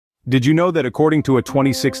Did you know that according to a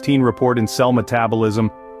 2016 report in Cell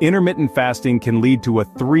Metabolism, intermittent fasting can lead to a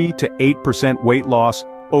 3 to 8% weight loss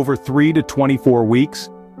over 3 to 24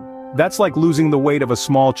 weeks? That's like losing the weight of a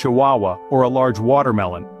small chihuahua or a large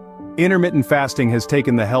watermelon. Intermittent fasting has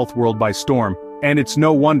taken the health world by storm, and it's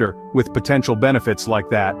no wonder, with potential benefits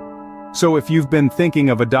like that. So if you've been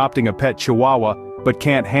thinking of adopting a pet chihuahua, but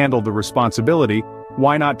can't handle the responsibility,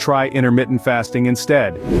 why not try intermittent fasting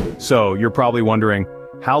instead? So, you're probably wondering,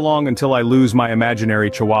 how long until I lose my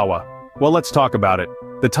imaginary chihuahua? Well, let's talk about it.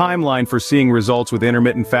 The timeline for seeing results with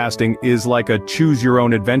intermittent fasting is like a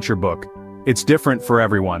choose-your-own-adventure book. It's different for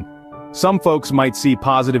everyone. Some folks might see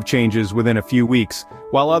positive changes within a few weeks,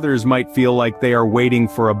 while others might feel like they are waiting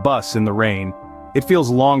for a bus in the rain. It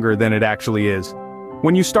feels longer than it actually is.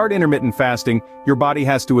 When you start intermittent fasting, your body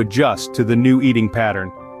has to adjust to the new eating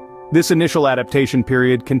pattern. This initial adaptation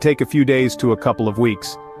period can take a few days to a couple of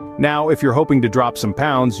weeks. Now, if you're hoping to drop some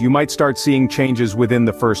pounds, you might start seeing changes within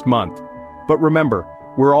the first month. But remember,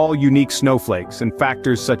 we're all unique snowflakes, and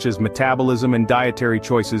factors such as metabolism and dietary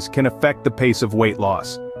choices can affect the pace of weight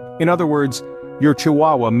loss. In other words, your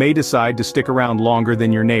chihuahua may decide to stick around longer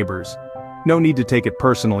than your neighbors. No need to take it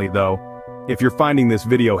personally, though. If you're finding this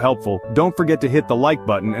video helpful, don't forget to hit the like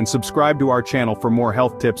button and subscribe to our channel for more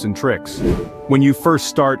health tips and tricks. When you first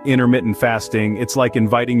start intermittent fasting, it's like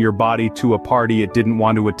inviting your body to a party it didn't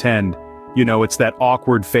want to attend. You know, it's that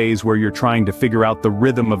awkward phase where you're trying to figure out the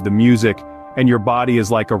rhythm of the music, and your body is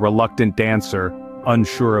like a reluctant dancer,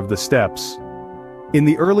 unsure of the steps. In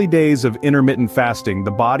the early days of intermittent fasting,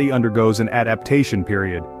 the body undergoes an adaptation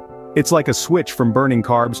period. It's like a switch from burning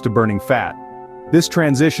carbs to burning fat. This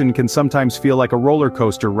transition can sometimes feel like a roller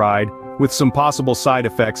coaster ride, with some possible side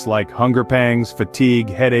effects like hunger pangs, fatigue,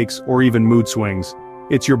 headaches, or even mood swings.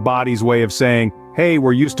 It's your body's way of saying, hey,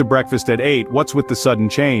 we're used to breakfast at 8, what's with the sudden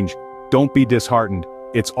change? Don't be disheartened,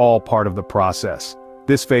 it's all part of the process.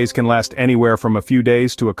 This phase can last anywhere from a few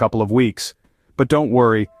days to a couple of weeks. But don't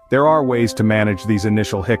worry, there are ways to manage these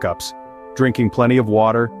initial hiccups. Drinking plenty of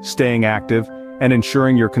water, staying active, and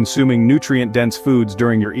ensuring you're consuming nutrient-dense foods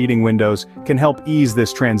during your eating windows can help ease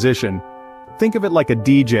this transition. Think of it like a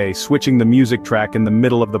DJ switching the music track in the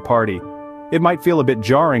middle of the party. It might feel a bit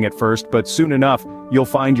jarring at first, but soon enough, you'll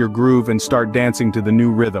find your groove and start dancing to the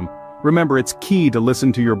new rhythm. Remember, it's key to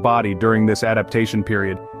listen to your body during this adaptation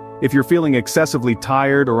period. If you're feeling excessively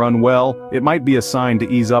tired or unwell, it might be a sign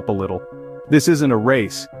to ease up a little. This isn't a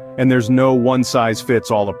race, and there's no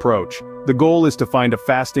one-size-fits-all approach. The goal is to find a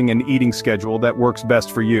fasting and eating schedule that works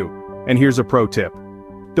best for you. And here's a pro tip.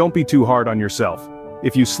 Don't be too hard on yourself.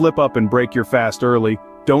 If you slip up and break your fast early,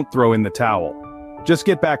 don't throw in the towel. Just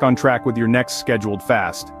get back on track with your next scheduled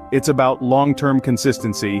fast. It's about long-term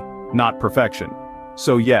consistency, not perfection.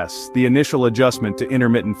 So yes, the initial adjustment to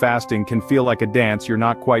intermittent fasting can feel like a dance you're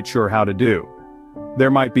not quite sure how to do.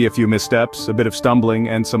 There might be a few missteps, a bit of stumbling,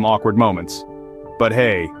 and some awkward moments. But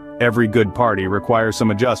hey, every good party requires some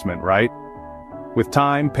adjustment, right? With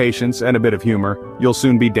time, patience, and a bit of humor, you'll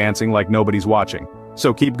soon be dancing like nobody's watching.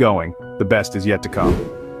 So keep going, the best is yet to come.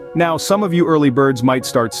 Now, some of you early birds might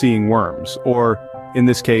start seeing worms, or, in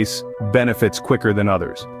this case, benefits quicker than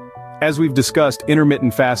others. As we've discussed,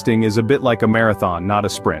 intermittent fasting is a bit like a marathon, not a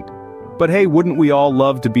sprint. But hey, wouldn't we all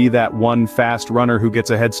love to be that one fast runner who gets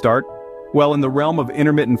a head start? Well, in the realm of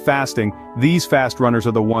intermittent fasting, these fast runners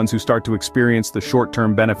are the ones who start to experience the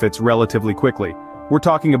short-term benefits relatively quickly. We're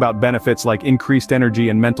talking about benefits like increased energy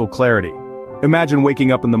and mental clarity. Imagine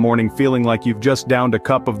waking up in the morning feeling like you've just downed a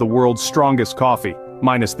cup of the world's strongest coffee,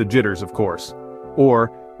 minus the jitters, of course. Or,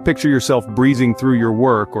 picture yourself breezing through your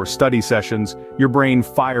work or study sessions, your brain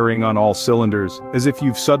firing on all cylinders, as if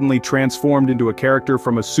you've suddenly transformed into a character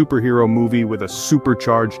from a superhero movie with a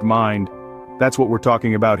supercharged mind. That's what we're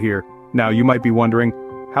talking about here. Now, you might be wondering,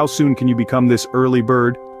 how soon can you become this early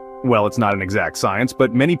bird? Well, it's not an exact science,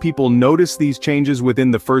 but many people notice these changes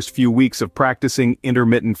within the first few weeks of practicing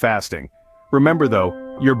intermittent fasting. Remember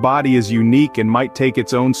though, your body is unique and might take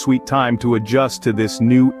its own sweet time to adjust to this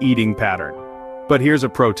new eating pattern. But here's a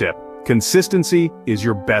pro tip. Consistency is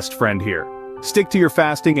your best friend here. Stick to your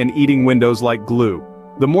fasting and eating windows like glue.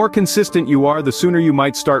 The more consistent you are, the sooner you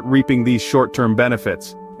might start reaping these short-term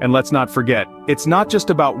benefits. And let's not forget, it's not just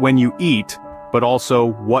about when you eat, but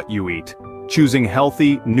also what you eat. Choosing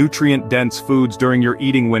healthy, nutrient-dense foods during your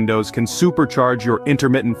eating windows can supercharge your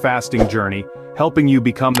intermittent fasting journey, helping you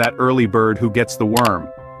become that early bird who gets the worm.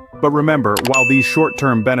 But remember, while these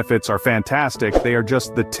short-term benefits are fantastic, they are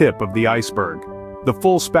just the tip of the iceberg. The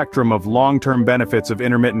full spectrum of long-term benefits of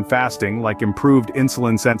intermittent fasting, like improved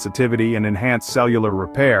insulin sensitivity and enhanced cellular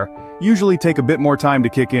repair, usually take a bit more time to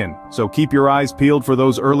kick in, so keep your eyes peeled for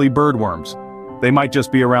those early birdworms. They might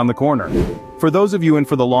just be around the corner. For those of you in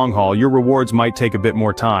for the long haul, your rewards might take a bit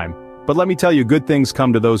more time. But let me tell you, good things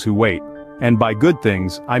come to those who wait. And by good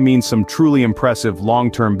things, I mean some truly impressive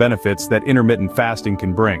long-term benefits that intermittent fasting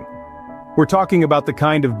can bring. We're talking about the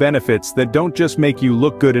kind of benefits that don't just make you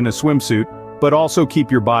look good in a swimsuit, but also keep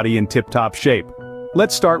your body in tip-top shape.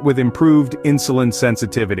 Let's start with improved insulin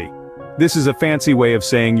sensitivity. This is a fancy way of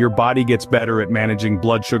saying your body gets better at managing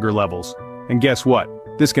blood sugar levels. And guess what?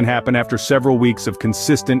 This can happen after several weeks of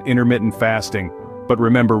consistent intermittent fasting. But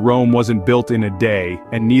remember, Rome wasn't built in a day,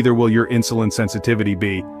 and neither will your insulin sensitivity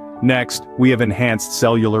be. Next, we have enhanced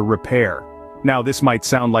cellular repair. Now this might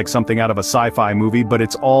sound like something out of a sci-fi movie, but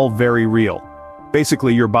it's all very real.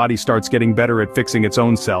 Basically, your body starts getting better at fixing its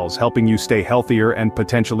own cells, helping you stay healthier and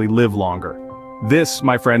potentially live longer. This,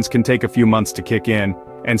 my friends, can take a few months to kick in.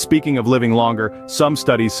 And speaking of living longer, some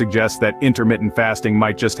studies suggest that intermittent fasting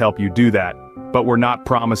might just help you do that. But we're not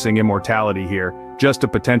promising immortality here, just a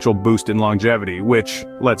potential boost in longevity, which,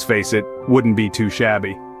 let's face it, wouldn't be too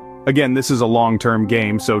shabby. Again, this is a long-term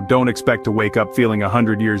game, so don't expect to wake up feeling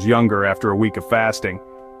 100 years younger after a week of fasting.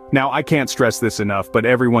 Now, I can't stress this enough, but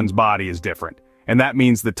everyone's body is different. And that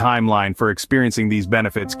means the timeline for experiencing these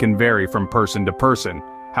benefits can vary from person to person.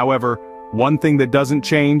 However, one thing that doesn't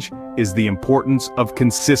change is the importance of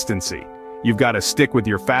consistency. You've got to stick with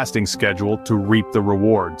your fasting schedule to reap the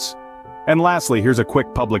rewards. And lastly, here's a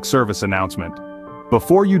quick public service announcement.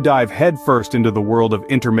 Before you dive headfirst into the world of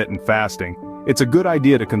intermittent fasting, it's a good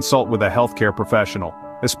idea to consult with a healthcare professional,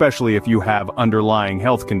 especially if you have underlying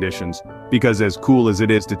health conditions, because as cool as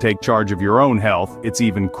it is to take charge of your own health, it's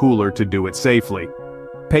even cooler to do it safely.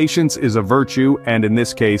 Patience is a virtue, and in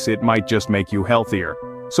this case, it might just make you healthier.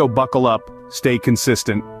 So buckle up, stay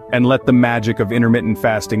consistent, and let the magic of intermittent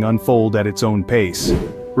fasting unfold at its own pace.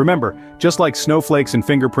 Remember, just like snowflakes and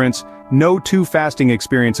fingerprints, no two fasting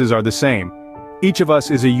experiences are the same. Each of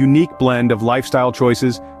us is a unique blend of lifestyle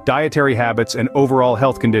choices, dietary habits, and overall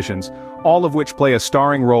health conditions, all of which play a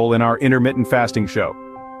starring role in our intermittent fasting show.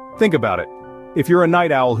 Think about it. If you're a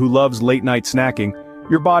night owl who loves late-night snacking,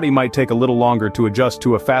 your body might take a little longer to adjust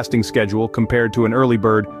to a fasting schedule compared to an early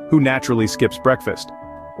bird who naturally skips breakfast.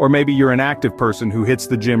 Or maybe you're an active person who hits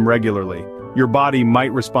the gym regularly. Your body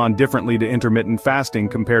might respond differently to intermittent fasting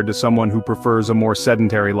compared to someone who prefers a more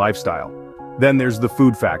sedentary lifestyle. Then there's the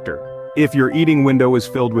food factor. If your eating window is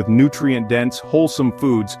filled with nutrient-dense, wholesome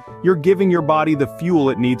foods, you're giving your body the fuel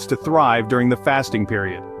it needs to thrive during the fasting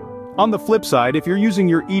period. On the flip side, if you're using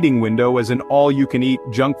your eating window as an all-you-can-eat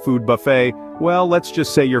junk food buffet, well, let's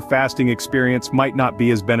just say your fasting experience might not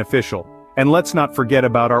be as beneficial. And let's not forget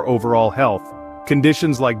about our overall health.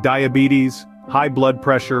 Conditions like diabetes, high blood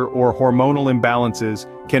pressure, or hormonal imbalances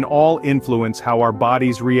can all influence how our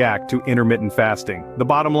bodies react to intermittent fasting. The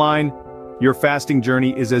bottom line? Your fasting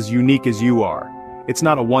journey is as unique as you are. It's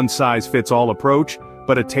not a one-size-fits-all approach,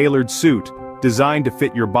 but a tailored suit, designed to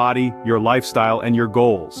fit your body, your lifestyle, and your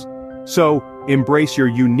goals. So, embrace your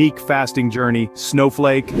unique fasting journey,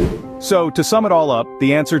 snowflake. So, to sum it all up,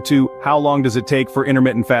 the answer to how long does it take for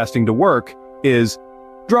intermittent fasting to work is,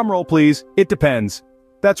 drumroll please, it depends.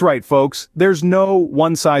 That's right, folks, there's no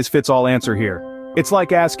one-size-fits-all answer here. It's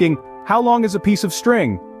like asking, how long is a piece of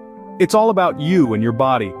string? It's all about you and your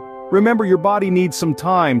body. Remember, your body needs some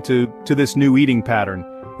time to this new eating pattern.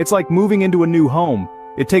 It's like moving into a new home.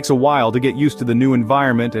 It takes a while to get used to the new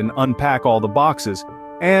environment and unpack all the boxes.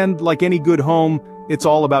 And, like any good home, it's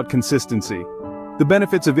all about consistency. The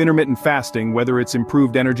benefits of intermittent fasting, whether it's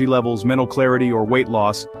improved energy levels, mental clarity, or weight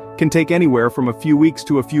loss, can take anywhere from a few weeks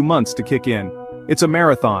to a few months to kick in. It's a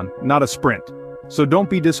marathon, not a sprint. So don't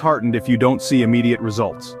be disheartened if you don't see immediate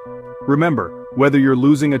results. Remember, whether you're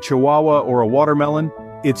losing a chihuahua or a watermelon,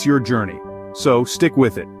 it's your journey. So stick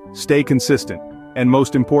with it, stay consistent, and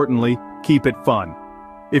most importantly, keep it fun.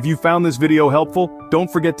 If you found this video helpful,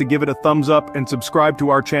 don't forget to give it a thumbs up and subscribe to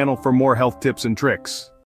our channel for more health tips and tricks.